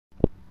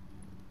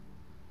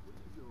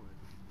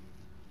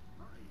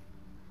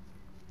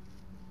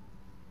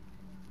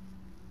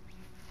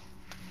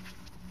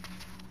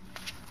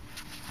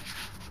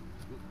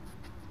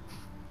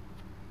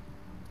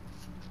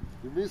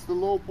You miss the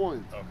low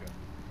point. Okay.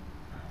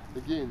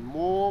 Again,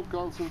 more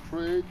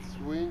concentrate,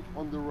 swing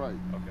on the right.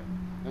 Okay.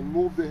 And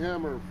move the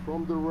hammer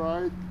from the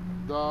right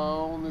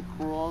down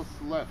across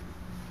left.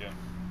 Yeah.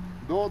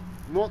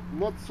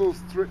 Not so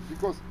straight,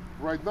 because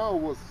right now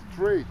was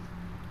straight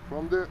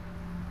from the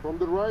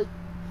right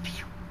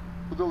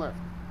to the left.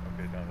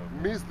 Okay, down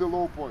over. Miss the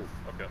low point.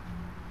 Okay.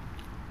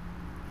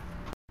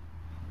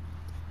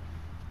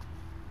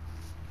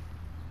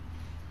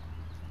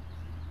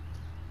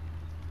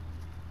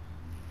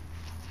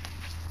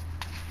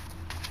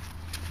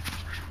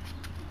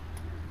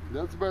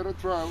 That's better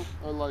trial.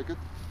 I like it.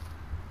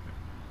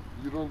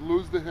 You don't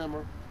lose the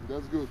hammer.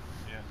 That's good.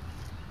 Yeah.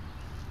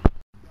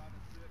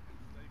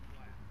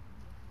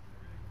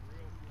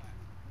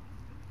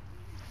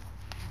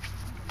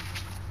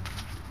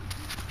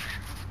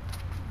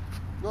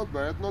 Not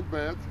bad, not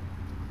bad.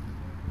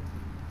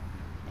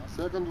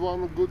 Second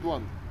one, good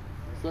one.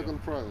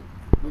 Second trial,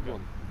 good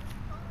one.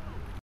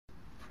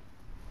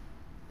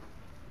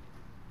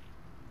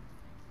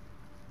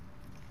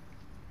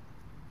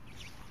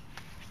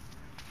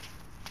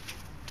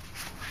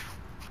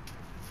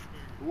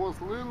 It was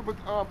a little bit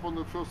up on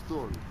the first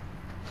turn.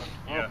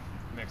 Yeah,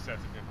 makes sense.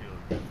 It can feel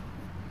good.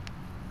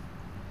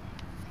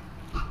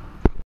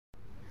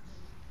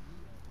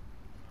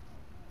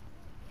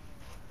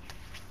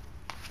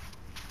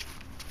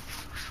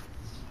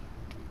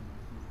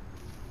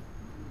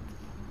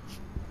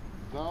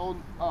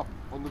 Down, up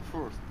on the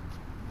first.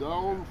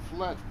 Down,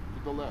 flat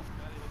to the left.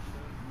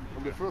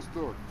 On the first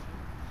turn.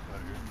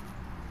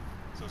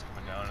 So it's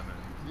coming down and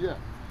then... Yeah.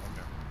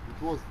 Okay.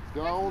 It was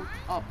down,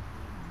 up.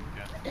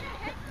 Okay.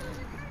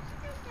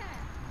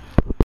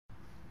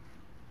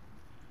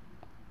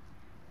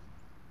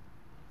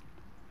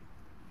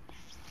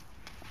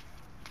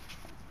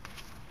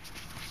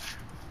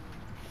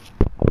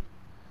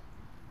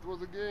 It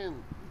was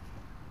again,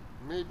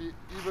 maybe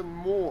even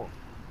more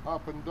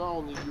up and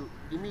down if you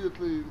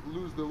immediately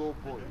lose the low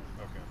point.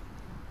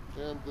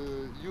 Okay. And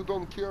you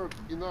don't care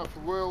enough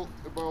well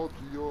about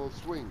your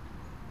swing.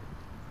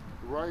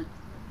 Right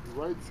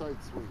side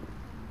swing.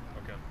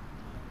 Okay.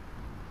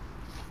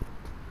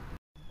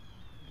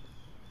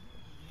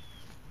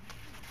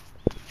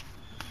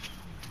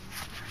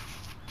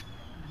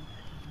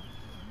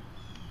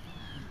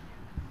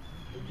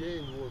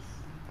 Again was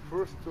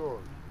first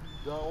turn,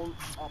 down,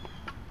 up.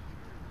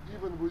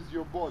 Even with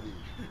your body,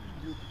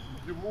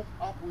 you move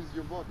up with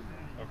your body.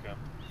 Okay.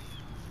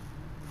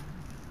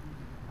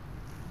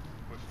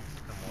 Push them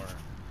to become more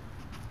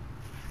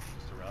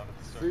just around at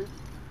the start.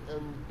 Sit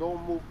and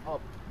don't move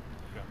up.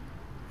 Okay.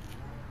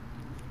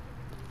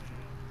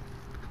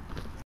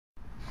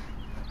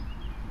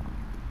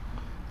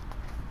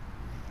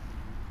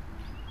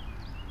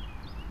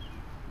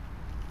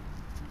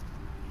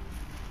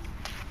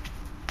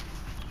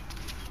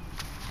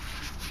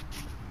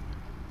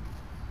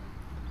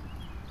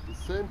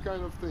 The same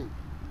kind of thing,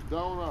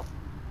 down, up.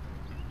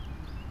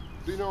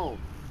 Do you know,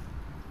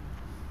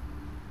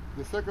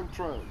 the second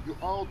trial, you're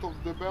out of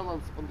the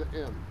balance on the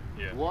end.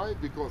 Yeah. Why?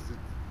 Because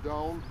it's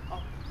down,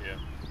 up. Yeah.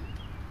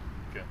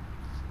 Okay.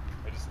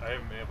 I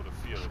haven't been able to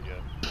feel it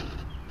yet.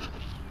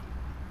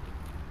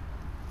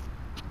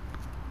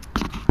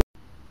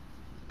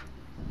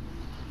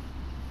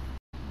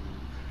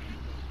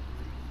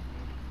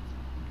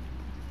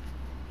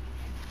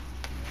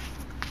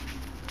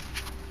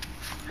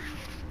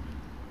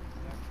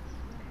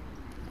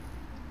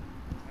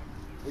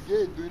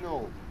 Again, do you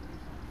know,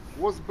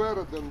 was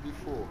better than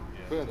before,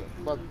 Yeah. better,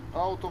 but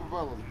out of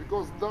balance,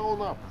 because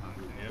down, up.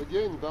 Yep.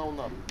 Again, down,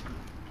 up.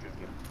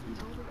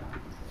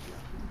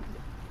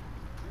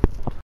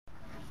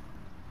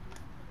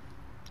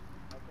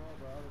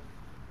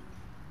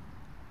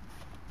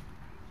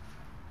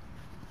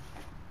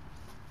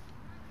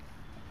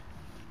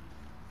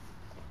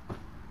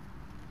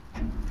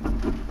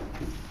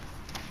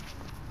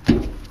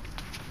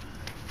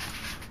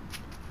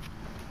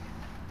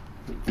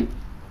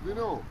 You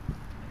know,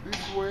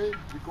 this way,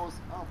 because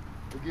up,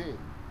 again,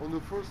 on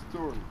the first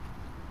turn,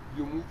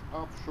 you move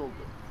up shoulder.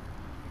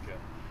 Okay.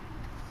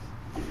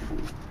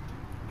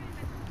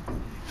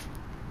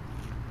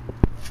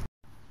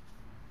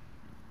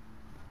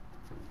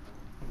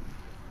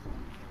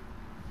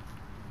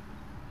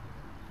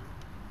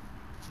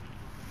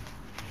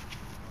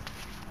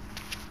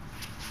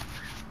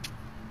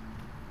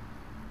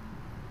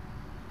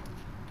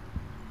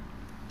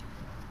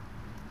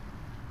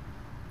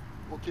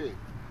 Okay.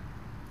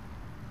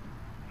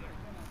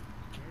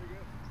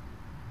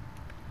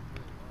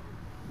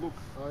 Look,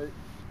 I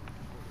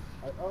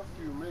asked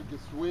you to make a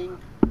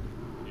swing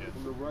Yeah.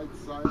 on the right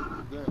side.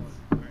 That's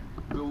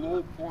the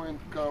low point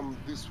come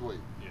this way.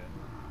 Yeah.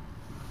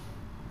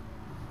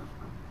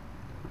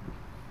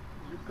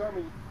 You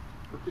coming,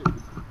 okay,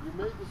 you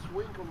made a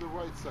swing on the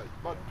right side,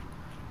 but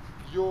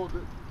your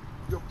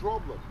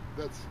problem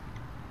that's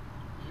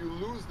you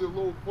lose the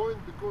low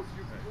point because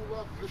you pull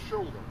up the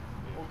shoulder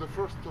on the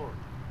first turn.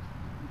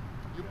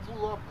 You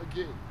pull up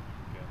again.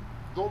 Okay.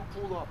 Don't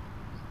pull up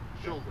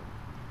shoulder.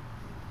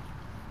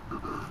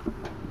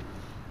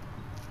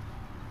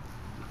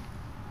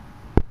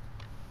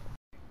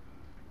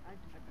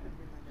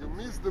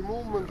 the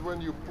movement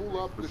when you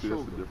pull up But the see,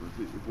 that's shoulder. the difference.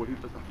 What he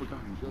does, I forgot.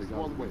 Just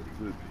one way.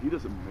 He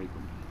doesn't make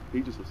them.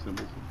 He just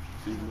assembles them.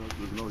 See,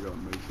 there's another guy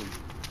that makes them,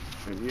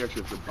 and he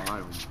actually has to buy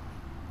them.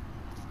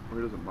 Or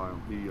he doesn't buy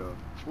them. He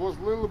was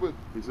a little bit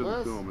he said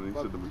less, to him, and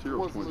he said the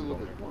material is $20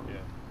 bit. for him.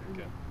 Yeah.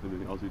 Okay.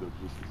 And then all he does is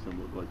just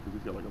assemble it, like, cause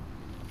he's got like an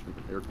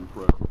air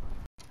compressor.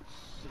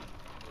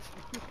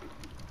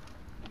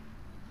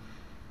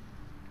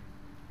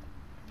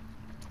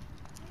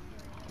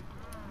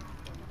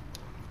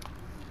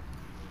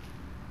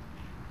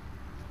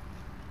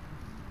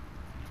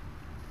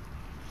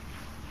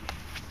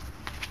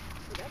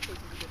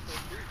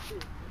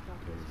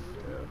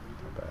 Yeah,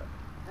 not bad.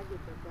 I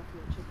get the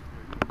buffalo chicken.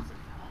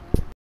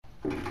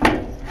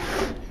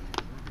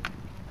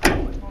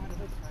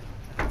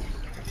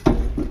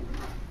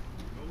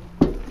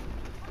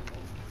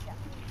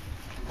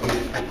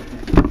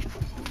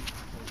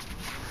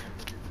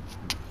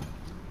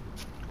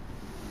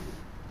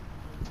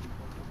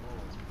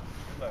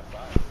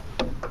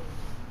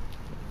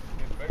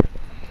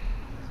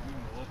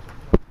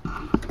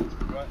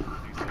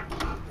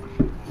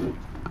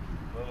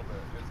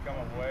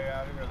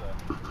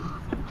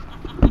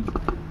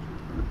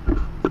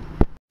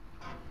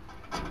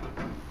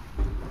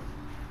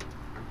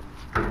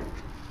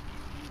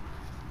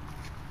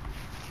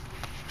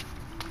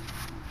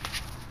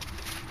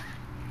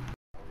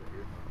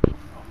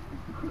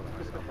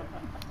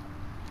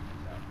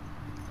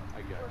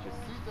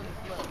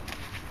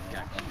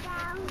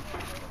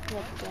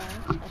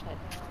 Okay.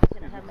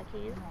 Can I have my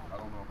keys? I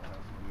don't know if it has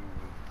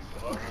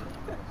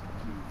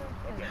to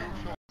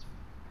do with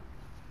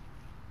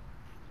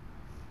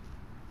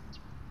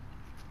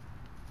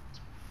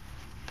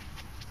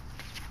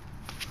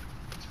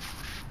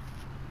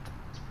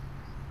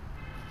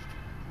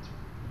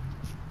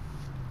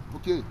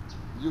Okay,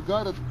 you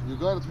got it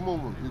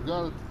movement, you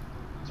got it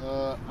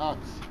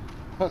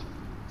axe.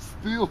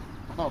 Still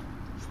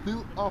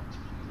up.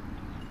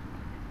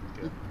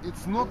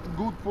 It's not a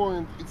good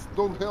point, it's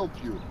don't help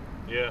you.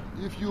 Yeah.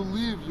 If you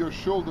leave your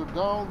shoulder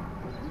down,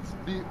 it's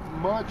be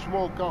much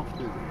more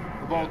comfortable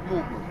about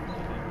movement.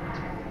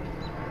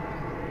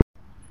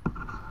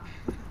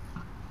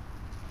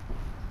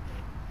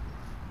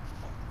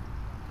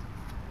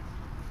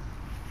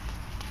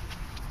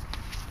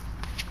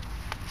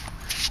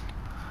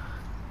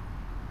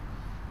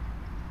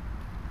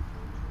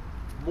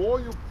 More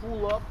you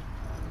pull up,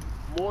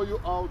 more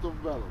you're out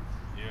of balance.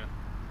 Yeah.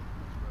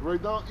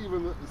 Right now,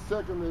 even the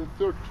second and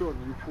third turn,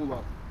 you pull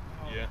up.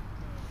 Yeah.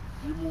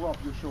 You move up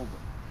your shoulder.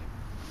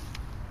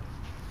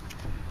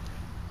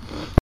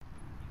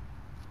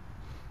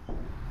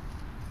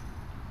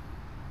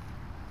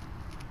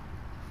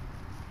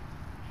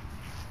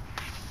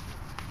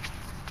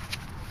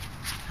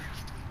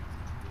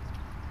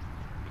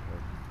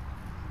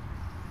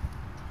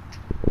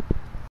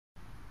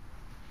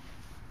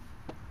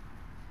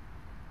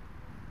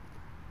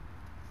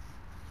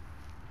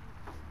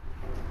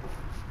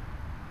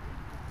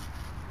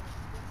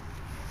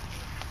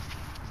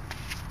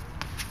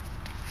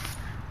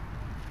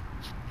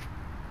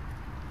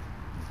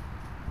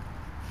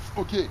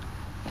 Okay.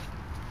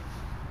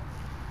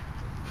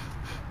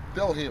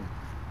 Tell him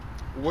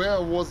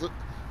where was it.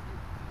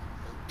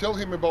 Tell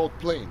him about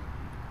plane.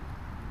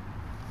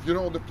 You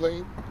know the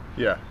plane?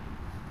 Yeah,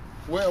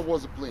 Where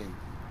was the plane?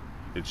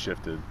 it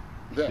shifted.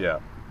 There. Yeah.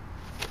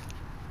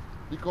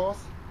 Because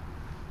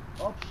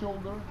up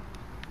shoulder,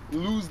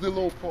 lose the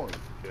low point.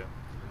 Yeah.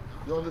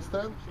 You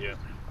understand? Yeah.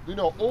 You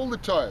know, all the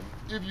time,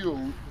 if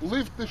you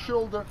lift the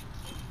shoulder,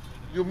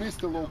 you miss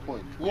the low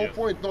point. Low Yeah.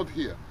 point not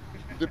here.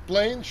 The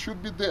plane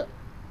should be there.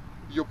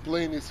 Your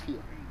plane is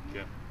here.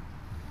 Yeah.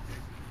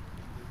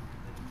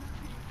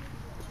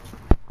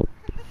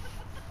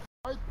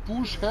 Right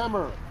push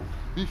hammer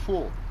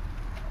before.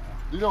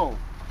 You know,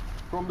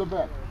 from the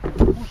back.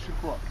 Push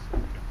across.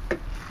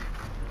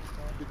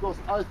 Because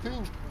I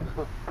think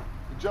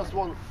just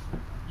one,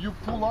 you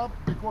pull up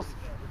because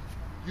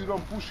you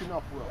don't push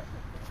enough well.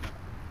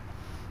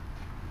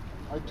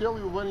 I tell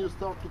you when you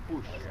start to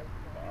push.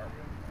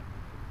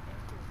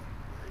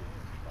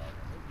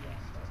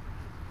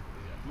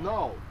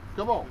 Now,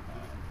 come on.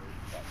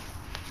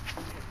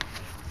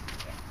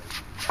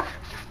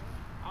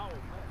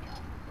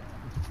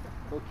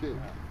 Okay.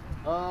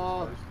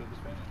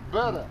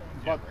 Better,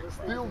 but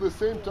still the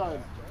same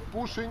time,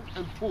 pushing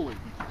and pulling.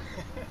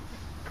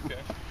 Okay.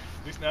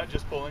 At least not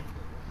just pulling.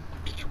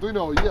 You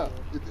know, yeah,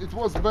 it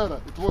was better.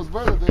 It was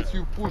better that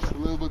you push a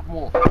little bit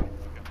more.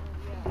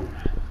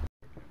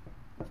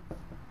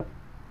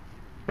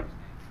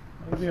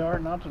 It'd be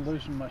hard not to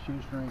loosen my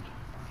shoestrings.